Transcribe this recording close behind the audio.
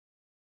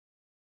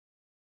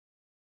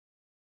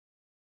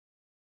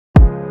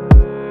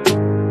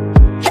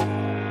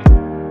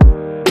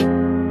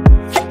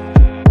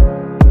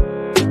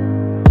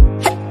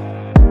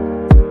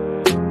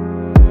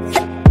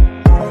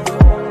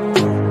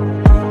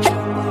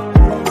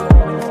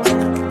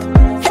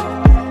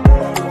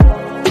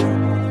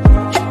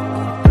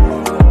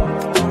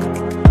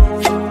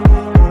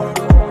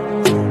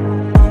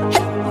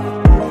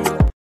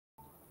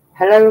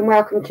Hello and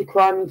welcome to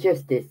Crime and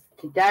Justice.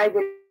 Today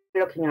we're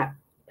looking at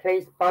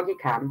police body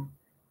cam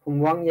from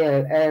 1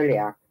 year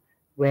earlier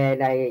where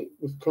they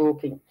was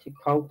talking to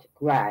Colt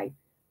Gray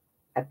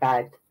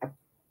about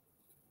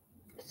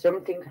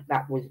something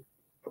that was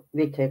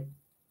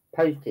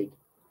posted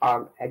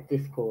on a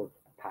Discord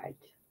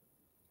page.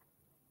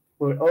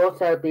 We'll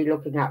also be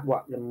looking at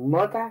what the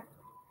mother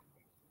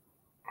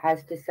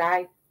has to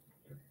say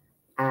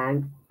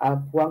and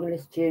one of the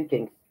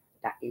students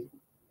that is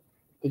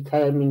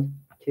determined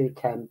to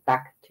return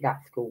back to that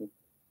school.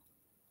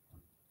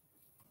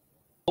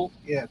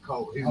 Yeah,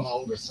 Colt. He's my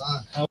older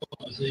son. How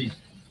old is he?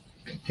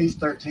 He's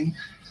 13.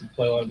 Does he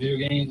play a lot of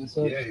video games and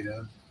stuff? Yeah, he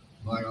does.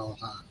 Like all the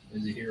time.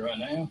 Is he here right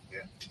now?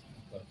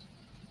 Yeah.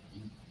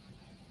 You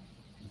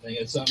think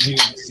it's something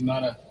he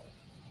might have?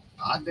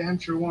 I damn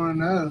sure want to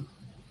know.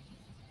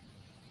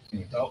 Can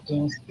you talk to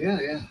him?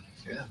 Yeah,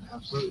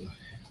 absolutely.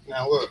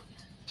 Now look,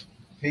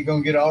 he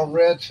gonna get all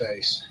red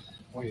faced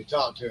when you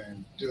talk to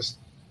him. Just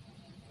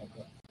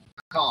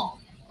calm.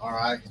 All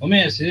right. Let me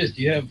ask you this: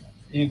 Do you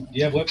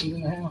have weapons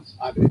in the house?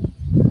 I do.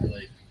 Are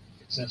they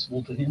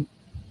accessible to him?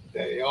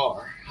 They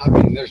are. I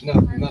mean, there's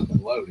nothing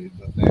loaded,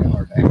 but they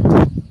are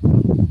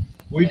down.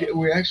 We do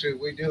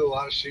a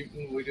lot of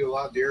shooting. We do a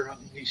lot of deer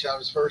hunting. He shot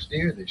his first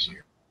deer this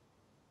year.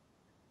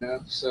 You know,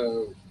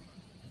 so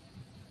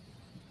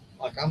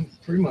like I'm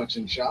pretty much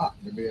in shock,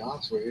 to be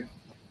honest with you.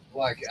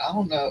 Like I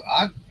don't know.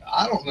 I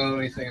don't know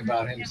anything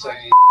about him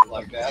saying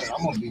like that. And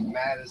I'm gonna be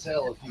mad as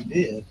hell if he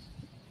did.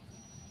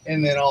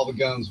 And then all the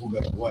guns will go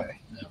away,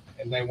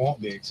 and they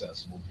won't be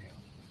accessible to him.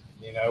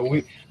 You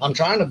know, I'm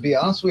trying to be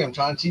honest with you. I'm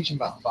trying to teach him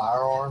about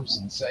firearms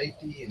and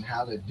safety and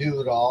how to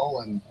do it all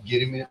and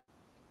get him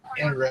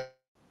interested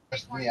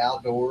in the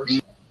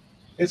outdoors.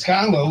 It's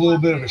kind of a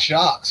little bit of a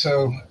shock.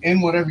 So, in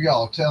whatever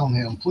y'all are telling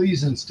him,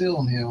 please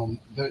instill in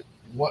him that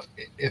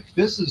if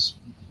this is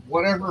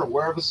whatever or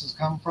wherever this is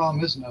coming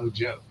from, it's no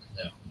joke.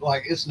 Yeah.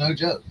 Like it's no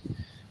joke.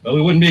 But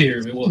we wouldn't be here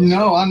if it was.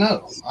 No, I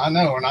know. And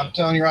I'm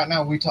telling you right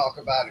now, we talk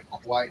about it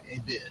quite a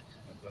bit.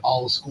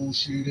 All the school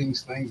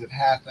shootings, things that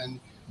happen.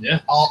 Yeah.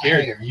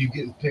 Hey, are you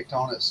getting picked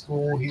on at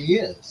school? He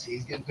is.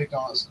 He's getting picked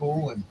on at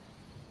school. And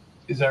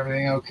is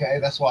everything okay?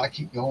 That's why I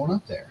keep going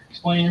up there.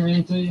 Explain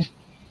everything to you.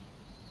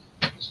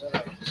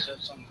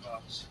 Said something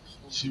about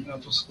Shooting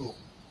up a school.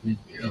 Did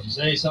you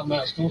say something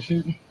about school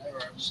shooting? Never.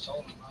 I just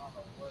told him. I don't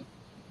know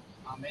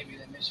what. Maybe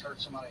they misheard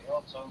somebody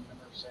else. I don't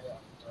remember say that.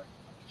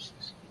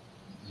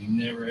 You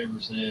never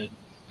ever said.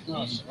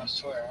 No, I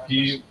swear. Do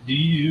you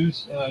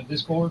use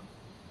Discord?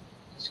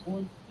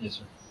 Discord? Yes,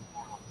 sir.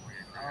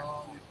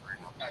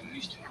 I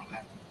used to.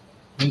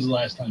 When's the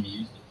last time you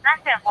used it? Like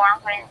a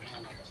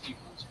few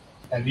months ago.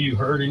 Have you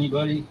heard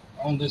anybody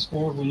on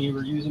Discord when you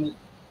were using it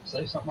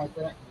say something like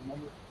that?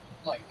 Remember?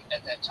 Like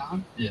at that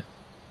time? Yeah.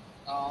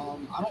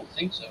 I don't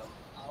think so.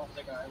 I don't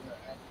think I ever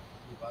had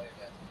anybody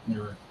that.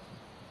 Never.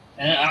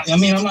 And I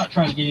mean, I'm not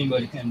trying to get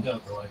anybody hemmed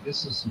up, but like,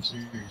 this is some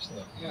serious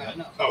stuff. Yeah, I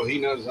know. Oh, he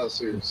knows how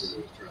serious it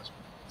is, trust me.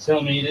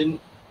 Tell me he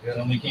didn't.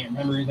 Tell me he can't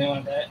remember anything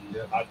like that. And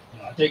I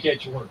take you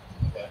at your word.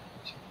 Okay.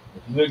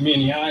 If you look me in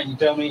the eye and you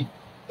tell me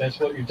that's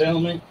what you're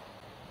telling me,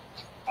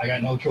 I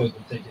got no choice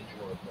but to take you at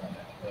your word right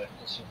now.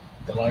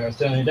 But like I was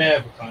telling your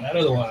dad, if we find out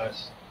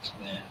otherwise,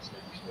 then it's a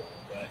different story.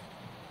 Okay.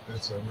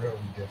 It's a really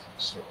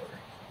different story.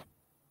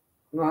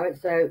 Right,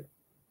 so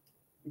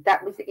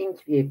that was the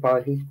interview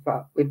by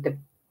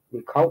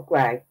with Colt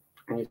Gray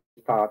and his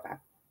father.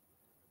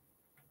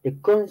 The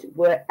guns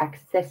were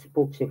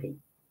accessible to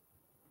him.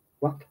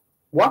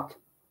 What?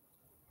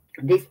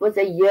 This was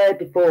a year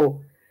before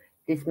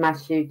this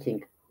mass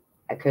shooting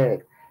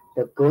occurred.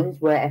 The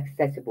guns were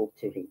accessible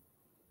to him.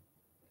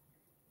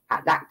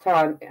 At that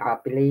time, I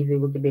believe he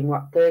would have been,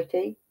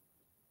 13?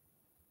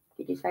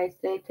 Did you say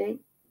 13?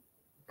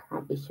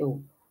 Can't be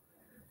sure.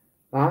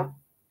 Right?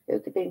 It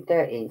would have been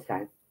 13,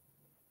 so.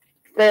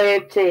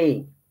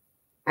 13!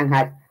 And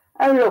had,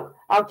 oh look,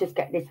 I'll just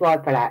get this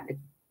rifle out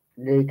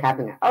the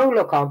cabinet. Oh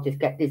look, I'll just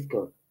get this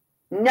gun.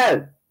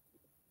 No.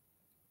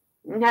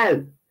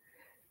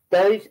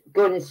 Those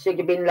guns should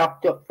have been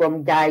locked up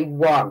from day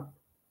one.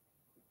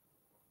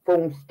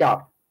 Full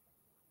stop.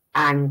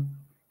 And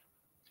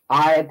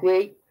I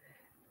agree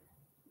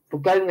for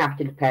going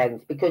after the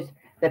parents because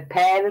the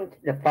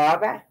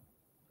father,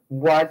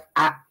 was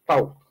at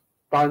fault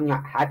by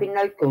not having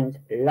those guns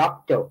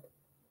locked up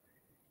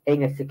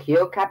in a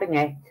secure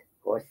cabinet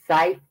or a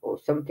safe or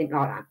something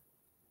like that.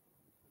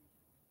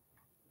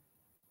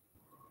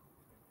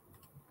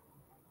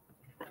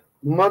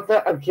 Mother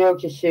of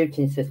Georgia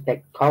shooting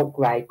suspect Colt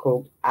Gray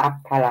called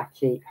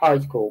Appalachian High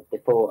School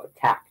before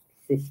attack,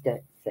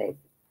 sister said.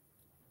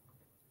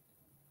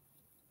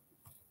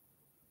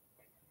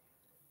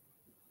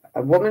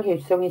 A woman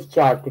whose son is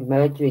charged with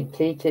murdering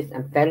teachers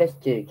and fellow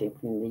students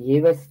from the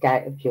U.S.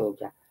 state of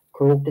Georgia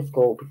called the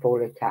school before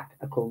the attack,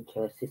 according to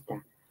her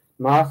sister.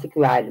 Marcia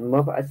Gray, the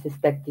mother of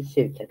suspected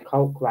shooter,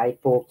 Colt Gray,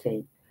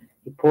 14,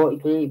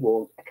 reportedly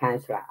warned a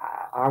counsellor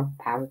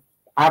at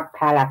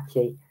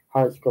Appalachian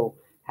High School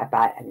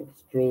about an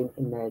extreme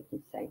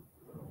emergency.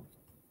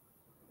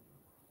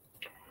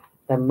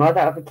 The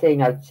mother of a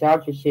teenager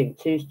charged with shooting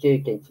 2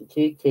 students and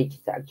 2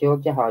 teachers at a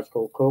Georgia high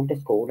school called the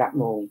school that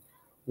morning,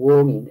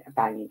 warning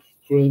about an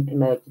extreme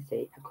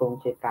emergency,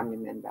 according to a family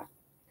member.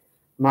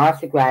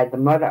 Marcia Gray, the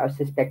mother of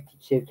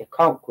suspected shooter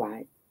Colt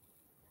Gray,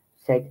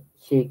 said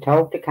she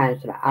told the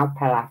counselor at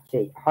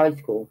Appalachian High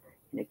School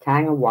in the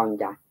town of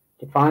Wanda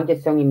to find her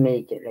son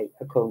immediately,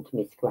 according to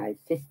Miss Gray's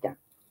sister.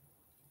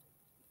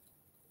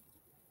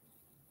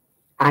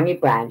 Annie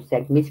Brown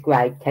said Miss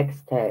Gray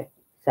texted her,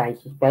 saying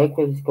she spoke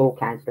with the school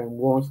counselor and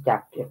warned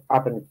staff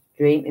of an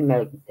extreme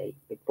emergency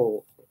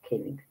before the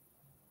killing.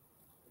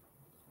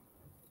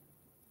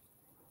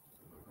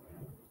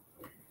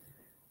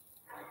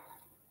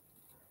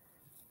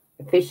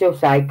 Officials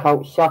say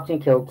Colt shot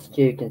and killed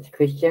students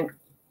Christian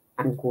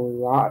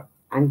Angulo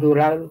and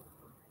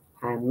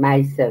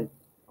Mason,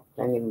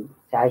 don't even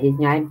say his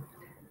name,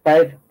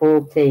 both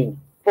 14,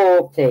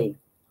 a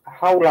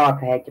whole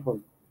life ahead of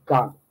them,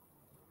 gone.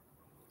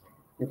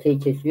 And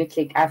teachers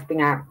Richard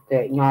Aspinall,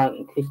 39,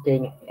 and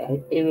Christine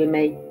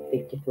Irimi,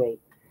 53.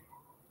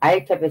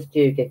 8 of the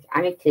students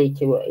and a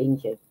teacher were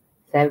injured.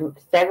 7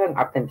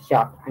 of them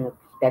shot and are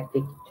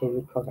expected to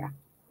recover.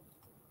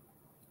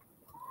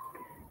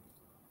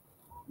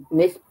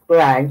 Miss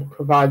Brown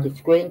provided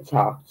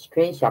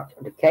screenshots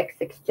of the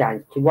text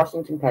exchange to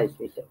Washington Post,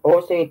 which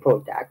also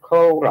reported that a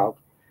call log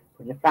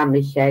from the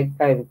family's shared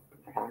phone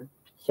plan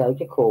showed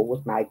the call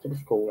was made to the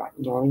school at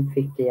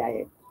 9:50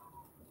 a.m.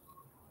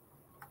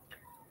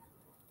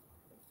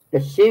 The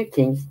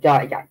shooting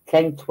started at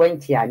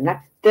 10:20 a.m.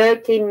 That's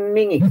 13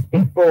 minutes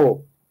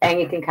before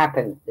anything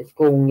happened. The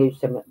school knew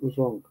something was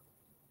wrong.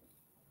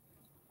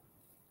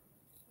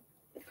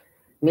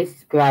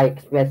 Miss Gray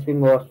expressed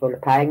remorse for the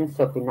pain and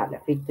suffering that the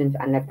victims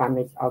and their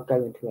families are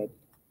going through.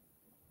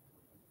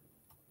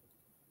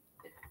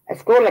 A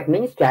school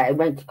administrator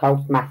went to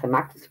Colt's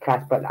mathematics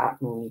class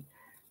that morning,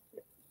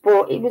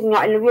 but he was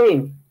not in the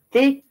room.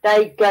 Did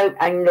they go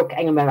and look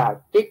anywhere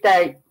else? Did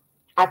they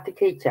ask the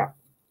teacher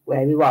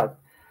where he was?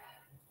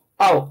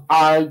 Oh,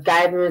 I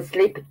gave him a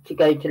slip to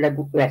go to the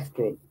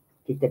restroom.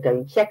 Did they go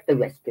and check the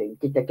restroom?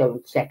 Did they go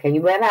and check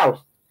anywhere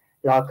else?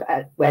 Like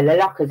where the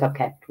lockers are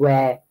kept,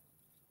 where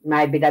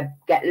maybe they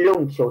get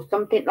lunch or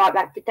something like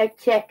that. Did they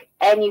check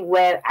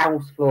anywhere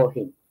else for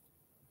him?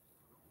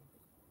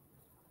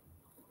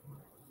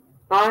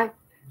 Right?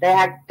 They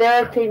had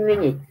 30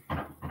 minutes.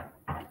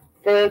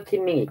 30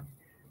 minutes.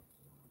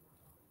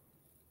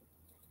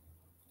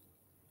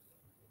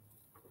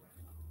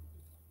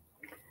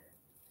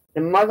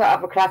 The mother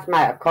of a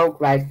classmate of Colt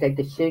Gray said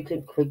the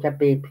shooting could have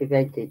been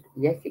prevented.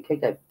 Yes, it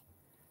could have.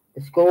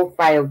 The school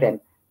failed them,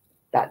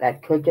 that they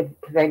could have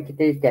prevented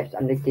these deaths,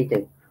 and they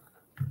didn't.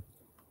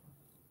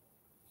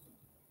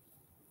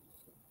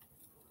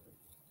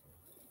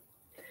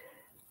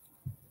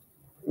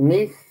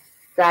 Miss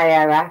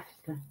Sayaraf's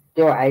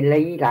daughter,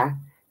 Leila,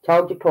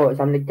 told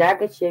reporters on the day of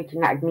the shooting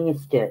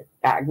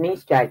that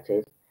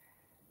administrators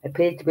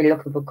appeared to be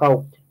looking for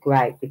Colt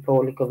Gray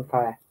before the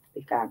gunfire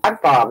began. My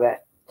father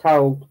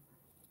told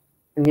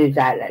the news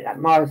outlet that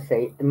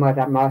Morrissey, the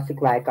mother, Marcia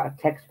Gray, got a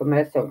text from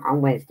her son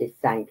on Wednesday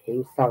saying he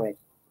was sorry.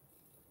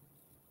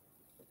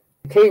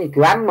 The teen's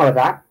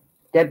grandmother,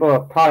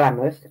 Deborah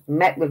Palamus,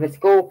 met with a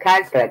school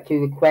counsellor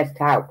to request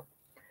help.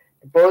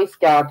 The boy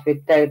started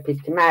with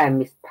therapist tomorrow,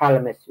 Miss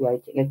Palamus,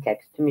 writing a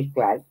text to Miss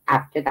Gray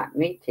after that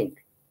meeting.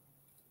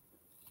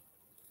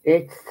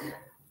 It's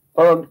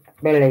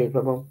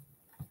unbelievable.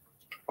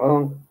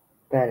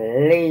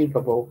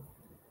 Unbelievable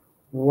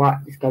what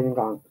is going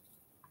on.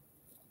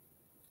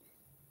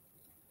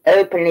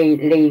 Openly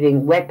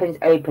leaving weapons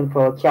open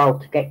for a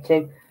child to get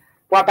to.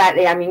 What about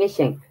the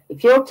ammunition?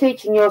 If you're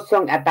teaching your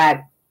son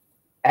about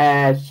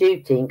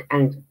shooting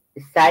and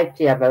the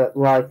safety of a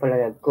rifle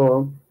and a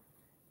gun,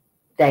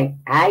 then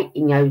A,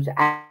 he knows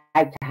how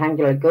to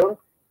handle a gun,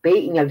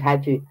 B, he knows how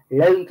to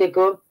load a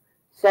gun.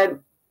 So,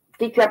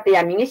 did you have the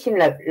ammunition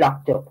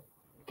locked up?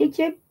 Did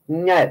you?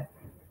 No.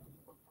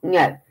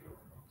 No.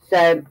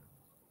 So,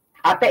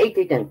 I bet he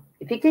didn't.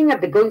 If he didn't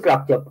have the guns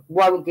locked up,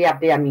 why would he have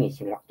the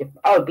ammunition locked up?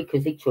 Oh,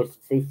 because he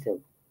trusts his son.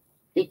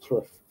 He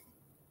trusts.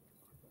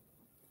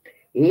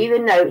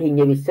 Even though he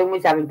knew his son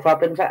was having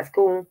problems at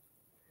school.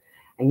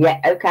 And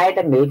yet, okay,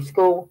 they moved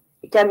school.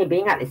 It's only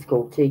been at the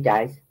school 2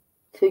 days.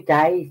 2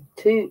 days.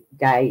 2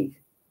 days.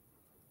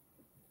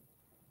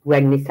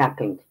 When this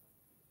happened.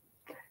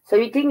 So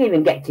he didn't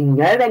even get to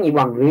know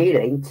anyone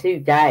really in 2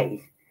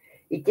 days.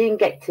 He didn't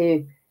get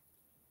to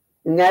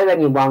know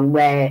anyone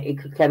where he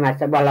could come out and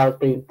say, well, I was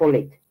being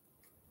bullied.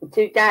 In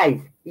 2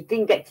 days. He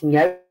didn't get to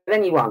know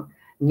anyone.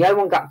 No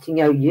one got to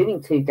know you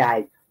in 2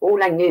 days. All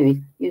they knew is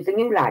you was a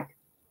new lad.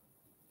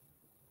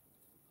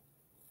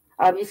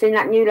 Have you seen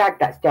that new lad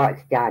that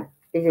started today?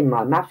 He's in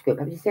my maths group.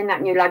 Have you seen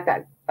that new lad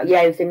that,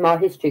 yeah, he's in my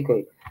history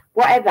group.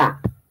 Whatever.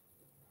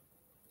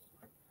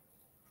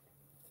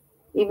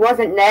 He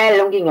wasn't there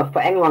long enough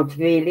for anyone to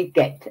really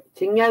get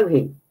to know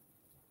him.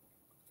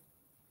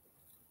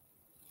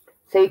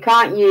 So you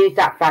can't use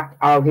that fact,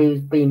 oh, he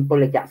was being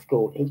bullied at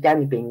school. He'd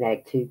only been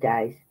there 2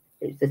 days.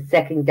 It was the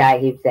second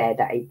day he was there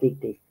that he did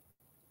this.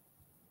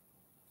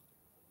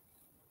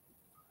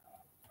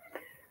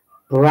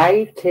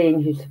 brave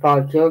teen who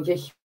survived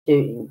Georgia's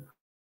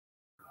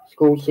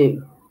school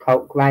shooting,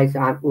 Colt Gray's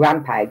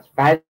rampage,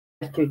 vows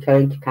to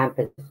return to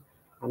campus.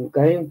 I'm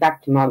going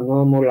back to my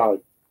normal life.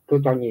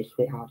 Good on you,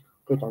 sweetheart.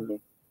 Good on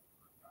you.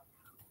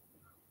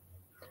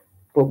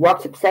 But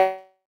what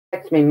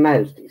upsets me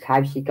most is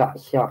how she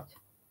got shot.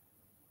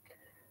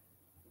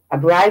 A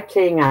brave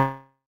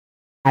teenager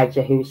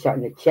who was shot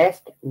in the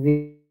chest,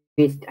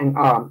 wrist and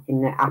arm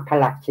in the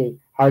Appalachia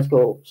High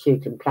School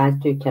shooting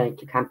plans to return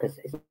to campus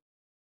is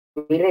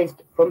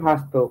released from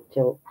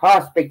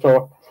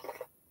hospital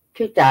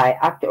today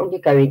after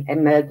undergoing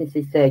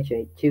emergency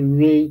surgery to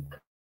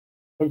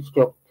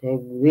reconstruct her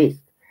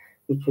wrist,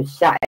 which was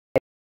shattered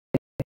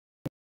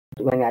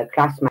when her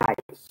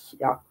classmates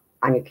shot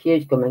and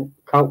accused gunman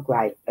Colt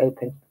Gray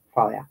opened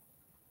fire.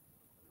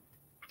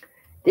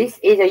 This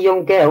is a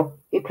young girl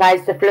who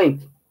plays the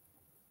flute.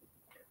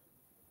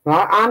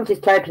 Right, I'm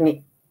just hoping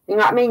it. You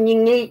know what I mean?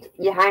 You need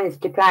your hands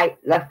to play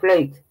the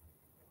flute.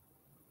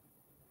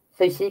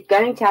 So she's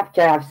going to have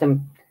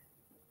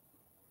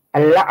a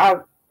lot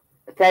of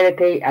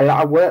therapy, a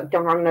lot of work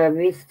done on her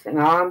wrists and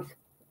arms.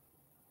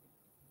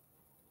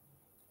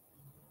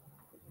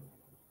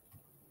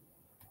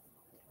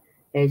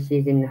 There she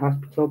is in the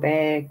hospital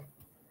bed.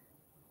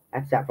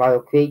 That's that vile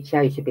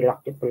creature. He should be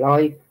locked up for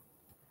life.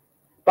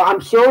 But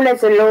I'm sure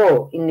there's a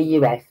law in the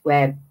US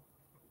where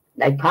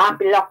they can't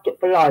be locked up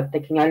for life. They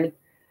can only,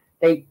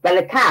 they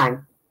can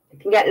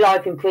get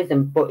life in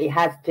prison, but it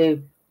has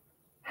to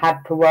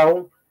have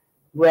parole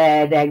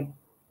where then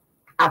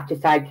after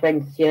say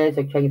 20 years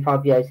or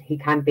 25 years, he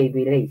can be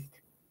released.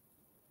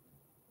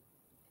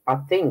 I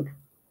think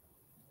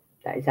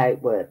that is how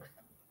it works.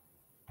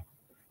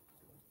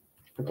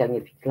 I don't know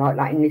if it's like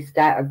that in this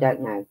state, I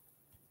don't know.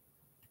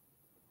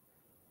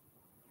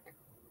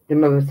 The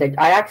mother said,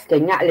 I asked her,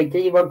 Natalie, do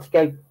you want to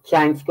go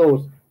change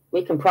schools?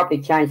 We can probably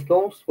change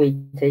schools,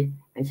 sweetie.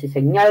 And she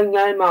said,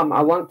 no, Mum,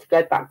 I want to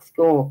go back to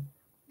school.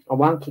 I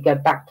want to go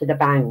back to the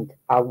band.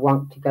 I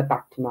want to go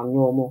back to my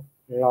normal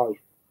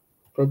life.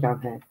 Good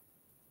on her.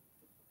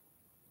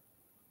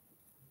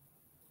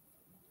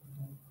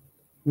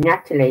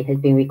 Natalie has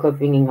been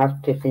recovering in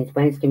hospital since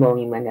Wednesday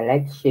morning when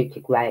alleged shooter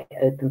Gray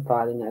opened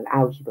fire in her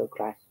algebra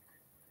class.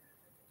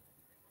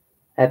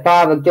 Her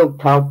father, Doug,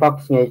 told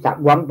Fox News that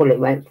one bullet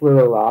went through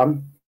her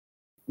arm,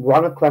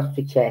 one across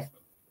the chest,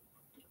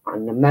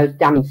 and the most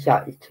damaging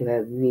shot is to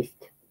her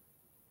wrist.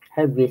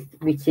 Her wrist,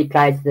 which she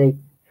plays the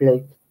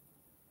flute.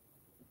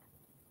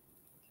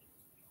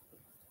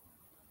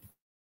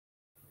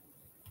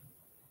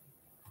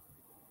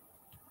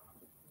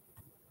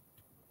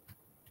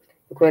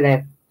 Look at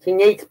her. She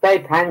needs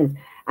both hands,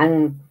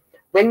 and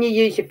when you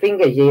use your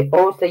fingers, you're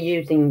also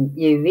using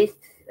your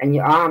wrists and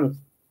your arms.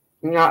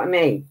 You know what I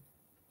mean?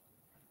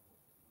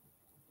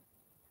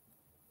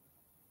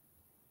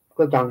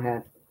 Good on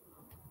her.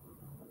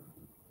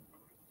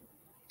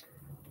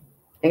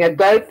 In a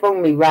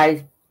GoFundMe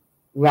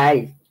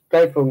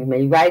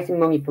raising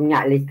money from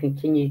Natalie's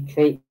continued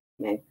treatment,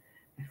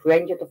 a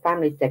friend of the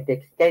family said the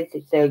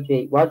extensive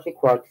surgery was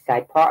required to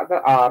save part of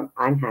her arm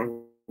and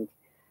hand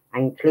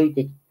and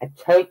included a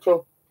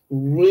total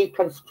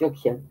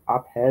reconstruction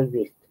of her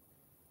wrist.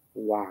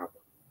 Wow.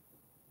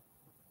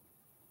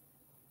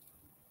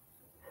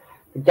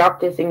 The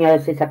doctors and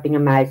nurses have been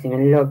amazing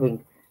and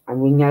loving, and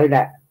we know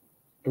that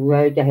the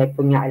road ahead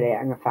for Natalie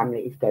and her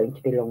family is going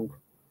to be long.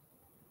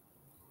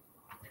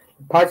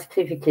 The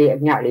positivity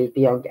of Natalie is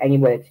beyond any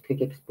words could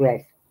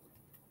express.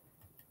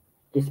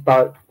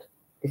 Despite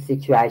the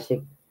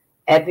situation,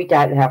 every day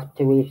at the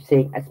hospital we've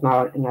seen a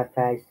smile on her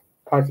face.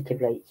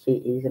 Positively, she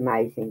is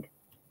amazing.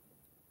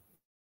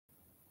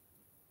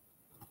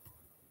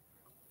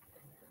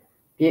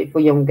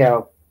 Beautiful young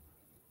girl.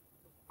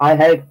 I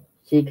hope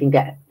she can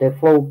get the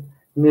full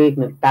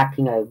movement back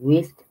in her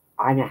wrist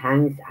and her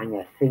hands and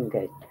her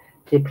fingers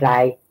to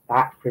play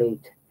that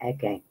flute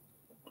again.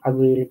 I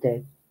really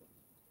do.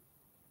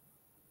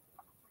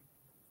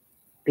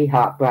 Be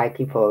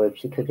heartbreaking for her if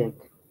she couldn't.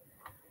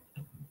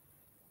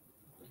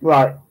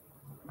 Right.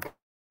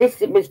 This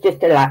was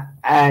just an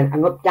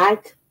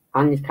update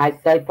on this case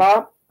so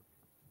far.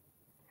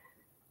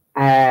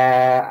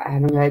 I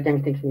haven't heard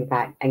anything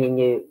about any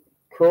new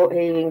court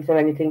hearings or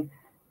anything,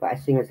 but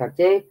as soon as I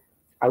do,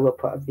 I will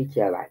put a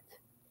video out.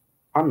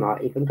 I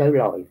might even go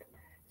live.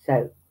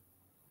 So,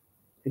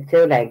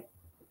 until then,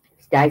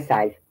 stay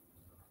safe.